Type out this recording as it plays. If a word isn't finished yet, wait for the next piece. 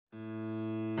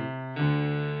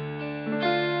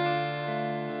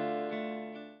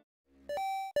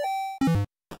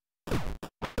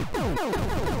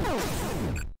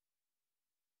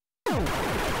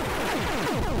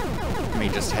Let me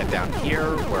just head down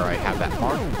here where I have that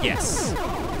mark. Yes.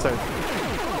 So,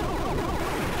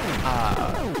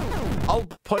 I'll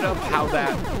put up how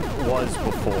that was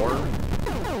before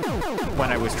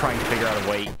when I was trying to figure out a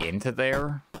way into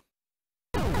there.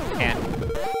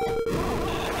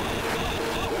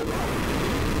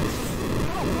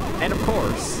 And of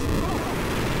course,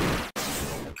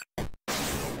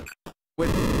 with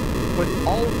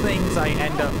all things I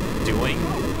end up doing,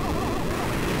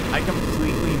 I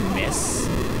completely miss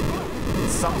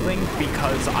something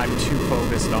because I'm too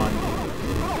focused on,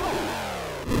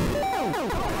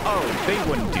 oh, they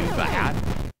wouldn't do that.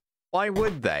 Why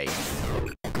would they?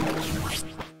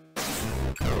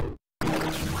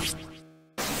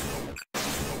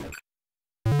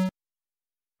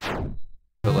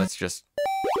 So let's just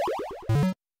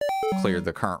clear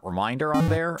the current reminder on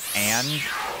there, and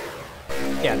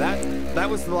yeah, that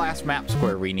was the last map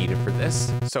square we needed for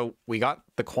this. So we got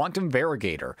the quantum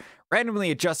variegator. Randomly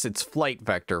adjusts its flight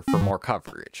vector for more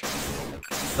coverage.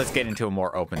 Let's get into a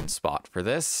more open spot for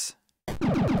this.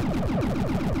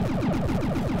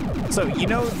 So, you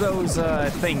know those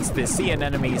things the sea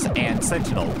anemones and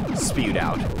Sentinel spewed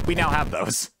out? We now have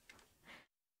those.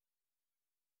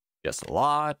 Just a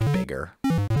lot bigger.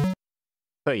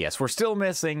 So yes, we're still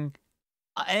missing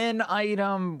an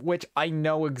item, which I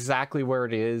know exactly where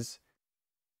it is.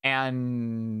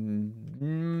 And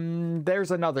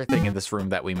there's another thing in this room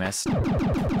that we missed.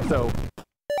 So,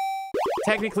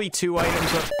 technically 2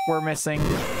 items that we're missing.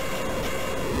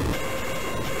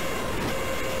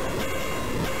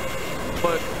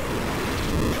 But,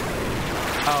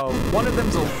 one of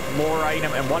them's a lore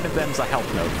item and one of them's a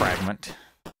health node fragment.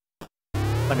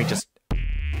 Let me just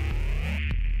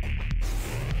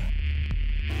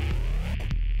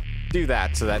do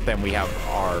that so that then we have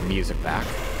our music back.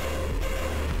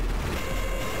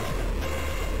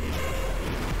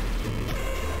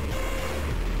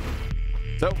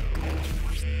 So.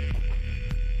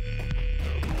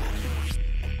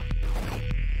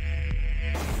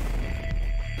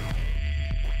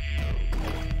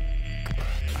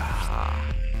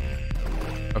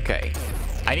 Okay.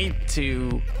 I need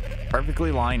to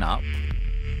perfectly line up.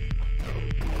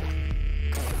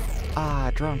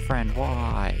 Drone friend,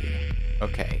 why?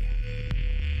 Okay.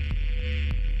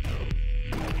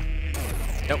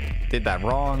 Nope, did that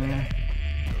wrong.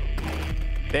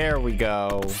 There we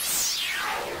go.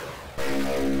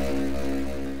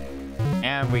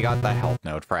 And we got the health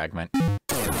node fragment.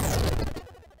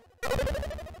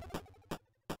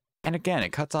 And again, it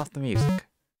cuts off the music.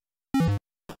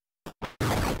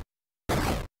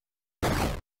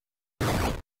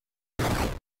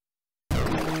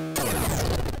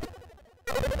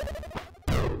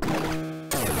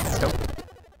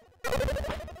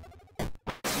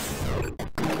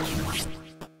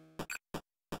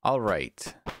 All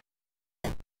right.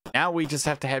 Now we just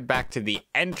have to head back to the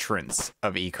entrance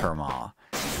of Ikerma.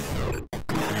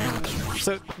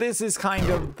 So this is kind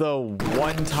of the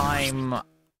one time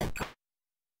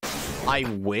I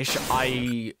wish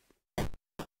I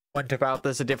went about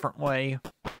this a different way,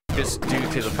 just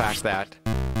due to the fact that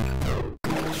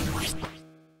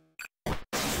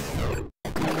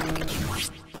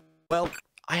well,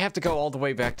 I have to go all the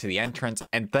way back to the entrance,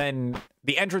 and then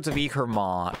the entrance of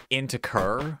Ikerma into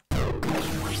Kerr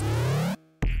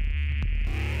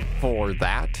for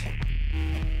that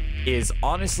is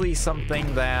honestly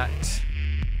something that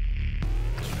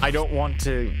I don't want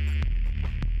to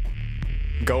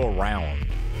go around.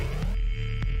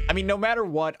 I mean, no matter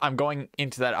what, I'm going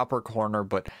into that upper corner,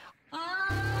 but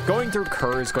going through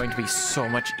Kerr is going to be so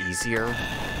much easier.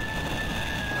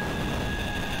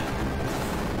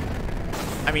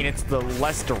 I mean, it's the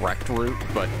less direct route,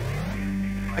 but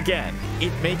again,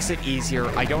 it makes it easier.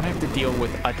 I don't have to deal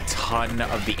with a ton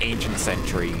of the ancient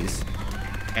sentries.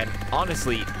 And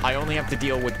honestly, I only have to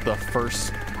deal with the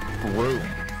first room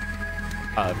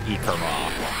of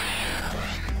Ikerma.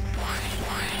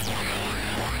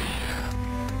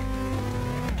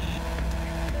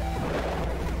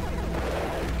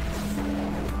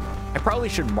 I probably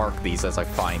should mark these as I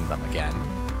find them again.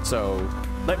 So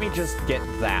let me just get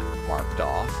that marked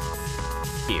off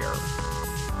here.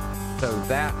 So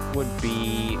that would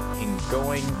be in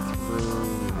going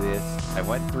through this. I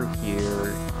went through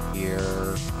here,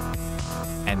 here,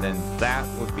 and then that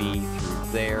would be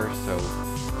through there. So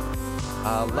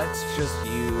let's just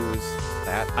use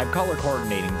that. I'm color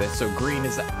coordinating this, so green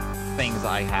is things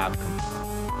I have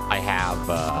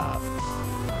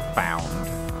found.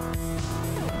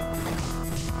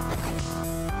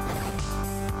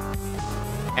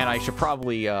 And I should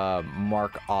probably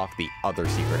mark off the other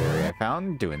secret area I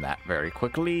found. Doing that very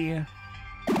quickly.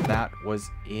 That was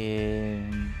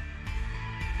in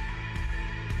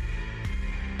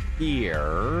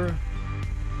here.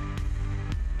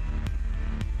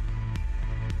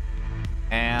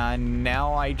 And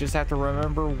now I just have to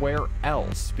remember where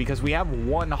else, because we have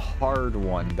one hard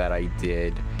one that I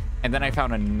did, and then I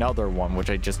found another one which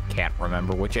I just can't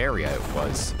remember which area it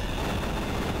was.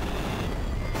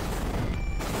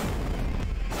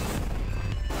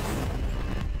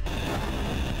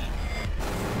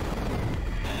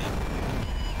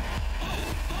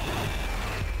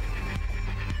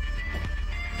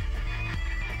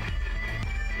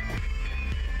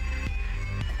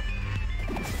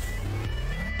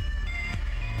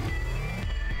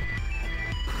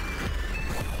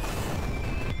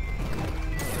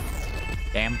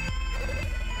 Damn.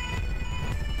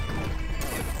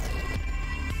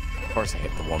 Of course I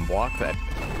hit the one block that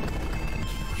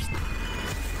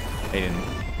they didn't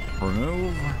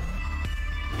remove.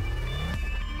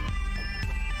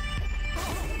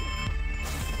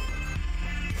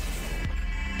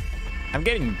 I'm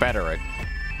getting better at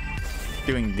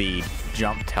doing the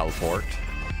jump teleport.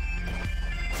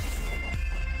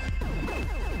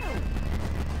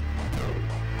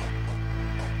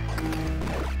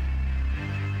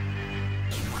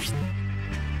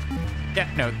 Yeah,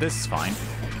 no, this is fine.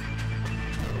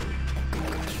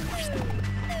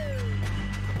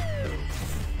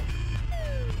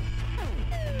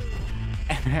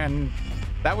 And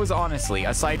that was honestly,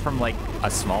 aside from like a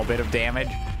small bit of damage,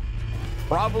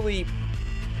 probably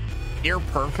near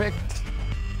perfect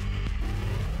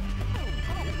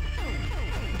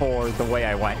for the way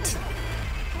I went.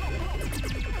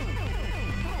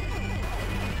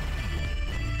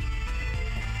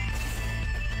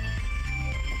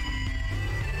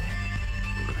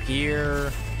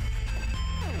 Here.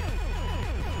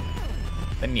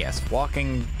 Then yes,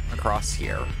 walking across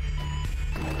here.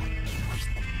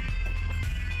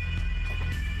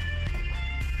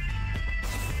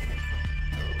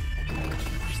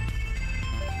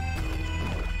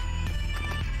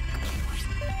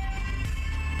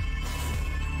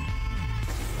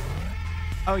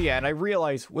 Oh yeah, and I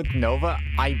realized with Nova,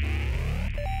 I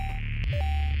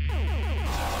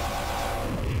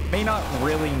may not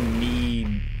really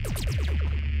need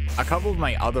a couple of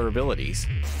my other abilities.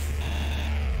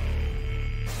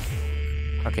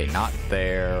 Okay, not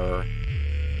there.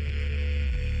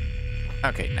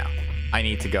 Okay, no. I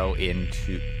need to go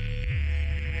into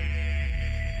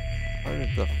part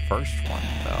of the first one,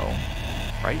 though,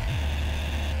 right?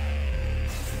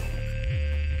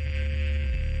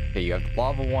 Okay, you have the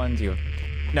lava ones, you have...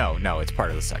 No, it's part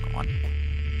of the second one.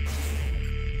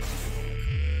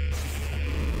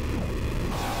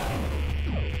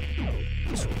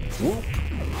 Swoop.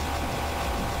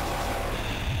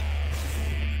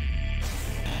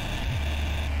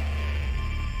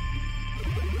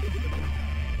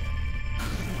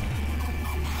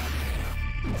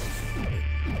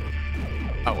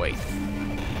 Oh, wait.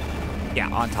 Yeah,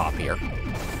 on top here.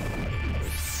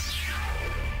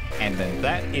 And then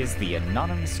that is the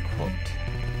anonymous quote.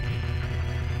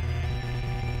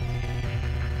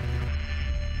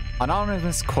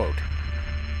 Anonymous quote.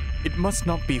 It must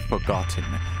not be forgotten,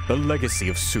 the legacy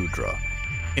of Sudra.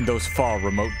 In those far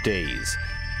remote days,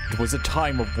 it was a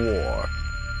time of war,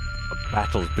 of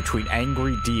battles between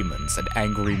angry demons and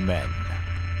angry men,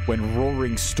 when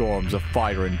roaring storms of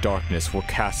fire and darkness were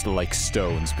cast like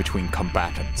stones between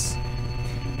combatants.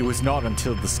 It was not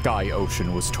until the sky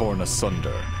ocean was torn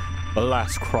asunder, the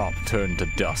last crop turned to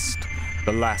dust,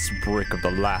 the last brick of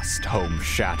the last home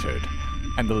shattered,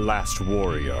 and the last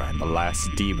warrior and the last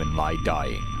demon lie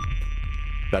dying,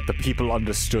 that the people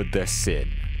understood their sin,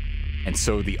 and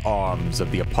so the arms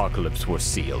of the apocalypse were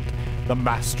sealed, the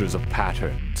masters of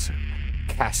patterns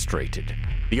castrated,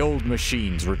 the old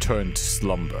machines returned to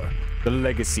slumber. The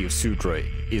legacy of Sudra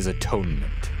is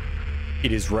atonement.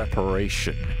 It is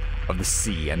reparation of the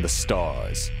sea and the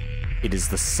stars. It is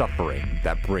the suffering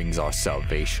that brings our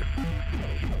salvation.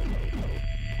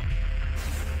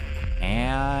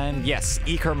 And yes,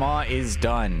 Ikerma is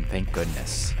done, thank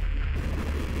goodness.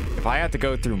 If I had to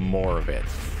go through more of it...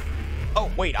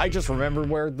 Oh, wait, I just remembered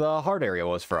where the hard area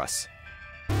was for us.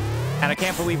 And I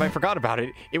can't believe I forgot about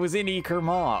it. It was in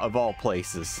Ikerma, of all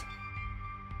places.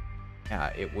 Yeah,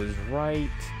 it was right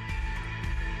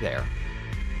there.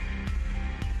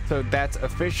 So that's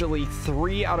officially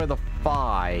 3 out of the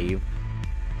 5.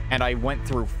 And I went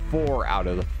through 4 out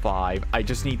of the 5. I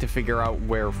just need to figure out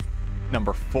where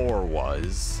number 4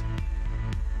 was.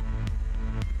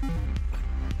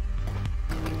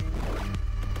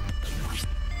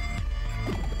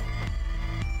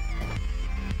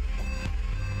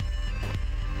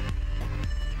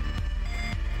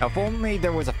 Now, if only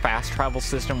there was a fast travel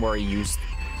system where I used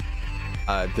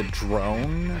the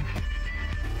drone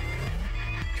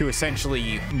to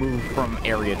essentially move from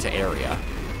area to area.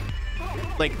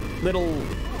 Like little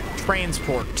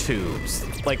transport tubes,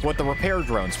 like what the repair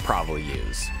drones probably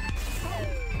use.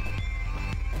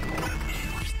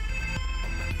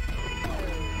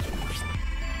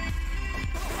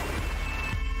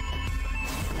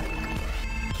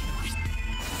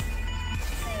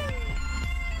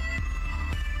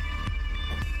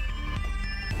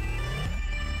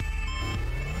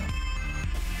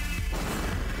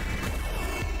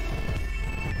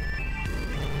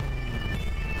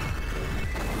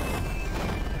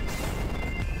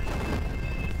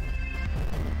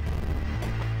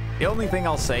 The only thing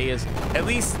I'll say is, at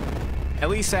least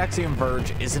Axiom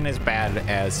Verge isn't as bad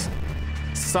as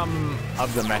some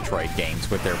of the Metroid games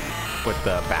with the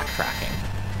backtracking.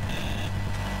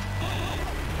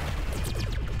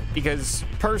 Because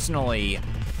personally,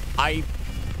 I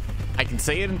can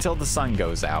say it until the sun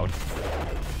goes out.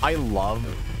 I love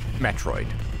Metroid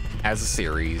as a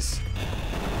series,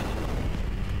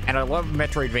 and I love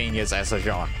Metroidvanias as a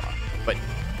genre, but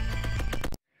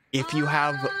if you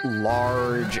have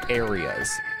large areas,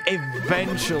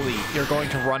 eventually you're going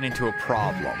to run into a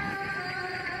problem.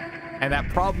 And that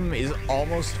problem is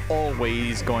almost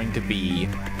always going to be,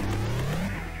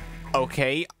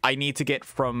 okay, I need to get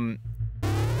from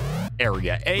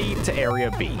area A to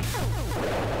area B.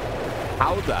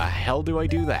 How the hell do I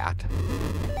do that?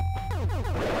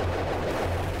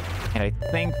 And I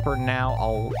think for now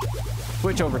I'll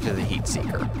switch over to the Heat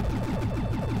Seeker.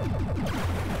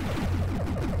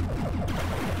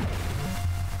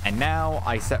 And now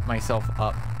I set myself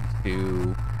up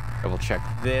to double check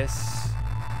this.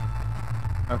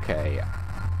 Okay,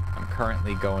 I'm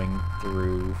currently going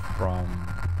through from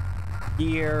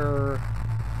here.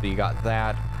 So you got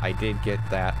that. I did get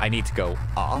that. I need to go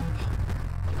up.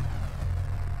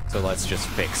 So let's just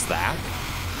fix that.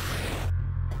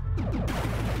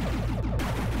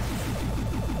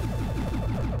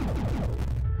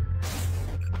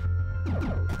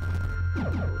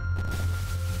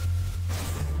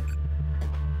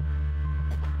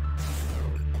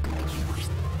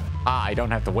 I don't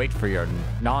have to wait for your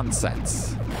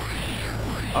nonsense.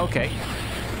 Okay.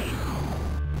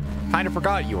 Kind of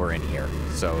forgot you were in here.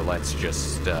 So let's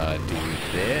just do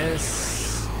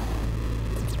this.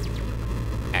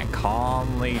 And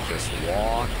calmly just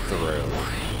walk through.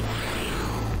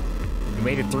 You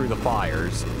made it through the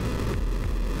fires.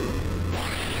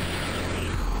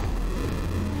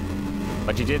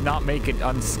 But you did not make it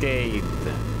unscathed.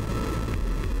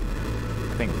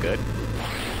 I think good.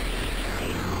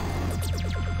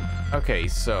 Okay,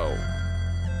 so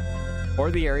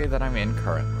for the area that I'm in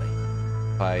currently,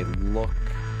 if I look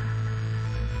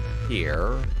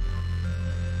here,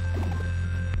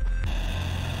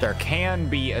 there can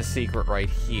be a secret right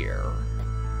here,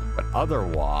 but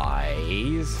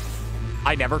otherwise,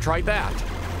 I never tried that.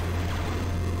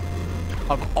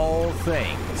 Of all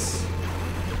things.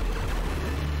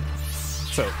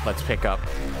 So let's pick up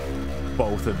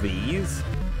both of these.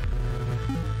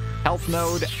 Health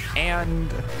node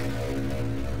and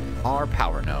our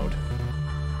power node.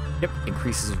 Yep,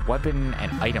 increases weapon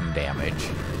and item damage.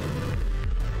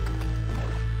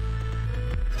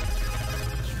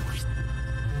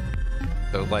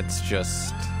 So let's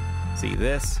just see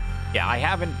this. Yeah, I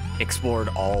haven't explored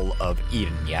all of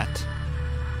Eden yet.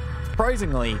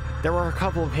 Surprisingly, there were a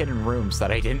couple of hidden rooms that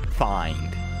I didn't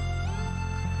find.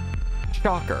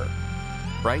 Shocker,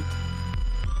 right?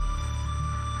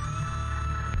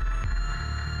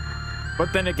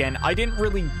 But then again, I didn't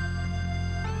really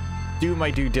do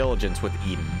my due diligence with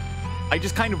Eden. I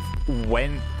just kind of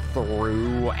went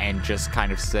through and just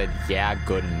kind of said, yeah,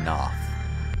 good enough.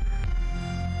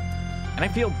 And I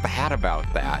feel bad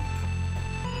about that.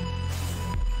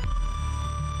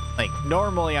 Like,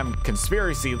 normally I'm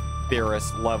conspiracy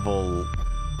theorist level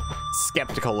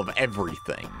skeptical of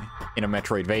everything in a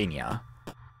Metroidvania.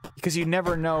 Because you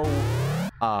never know,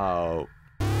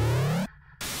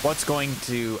 what's going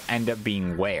to end up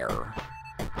being where.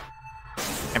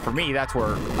 And for me, that's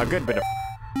where a good bit of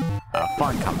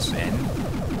fun comes in.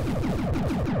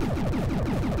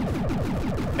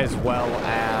 As well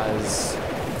as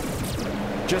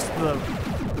just the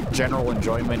general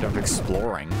enjoyment of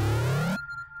exploring.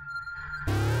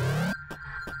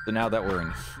 So now that we're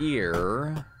in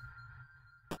here,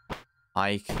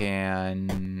 I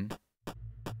can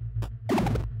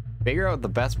figure out the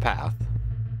best path.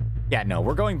 Yeah, no,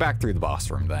 we're going back through the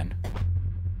boss room then.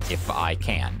 If I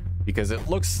can. Because it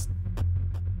looks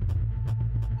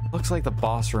like the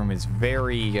boss room is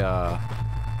very,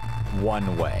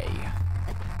 one way.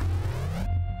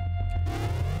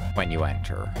 when you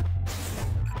enter.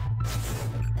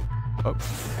 Oh,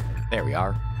 there we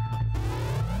are.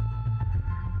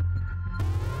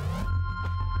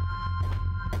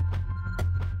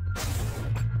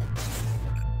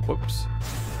 Whoops.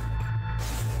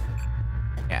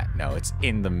 Yeah, no, it's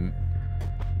in the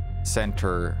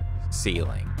center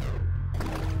ceiling.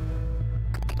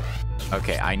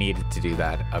 Okay, I needed to do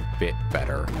that a bit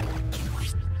better.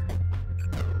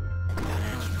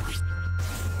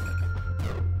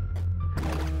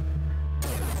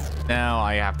 Now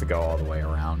I have to go all the way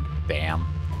around. Damn.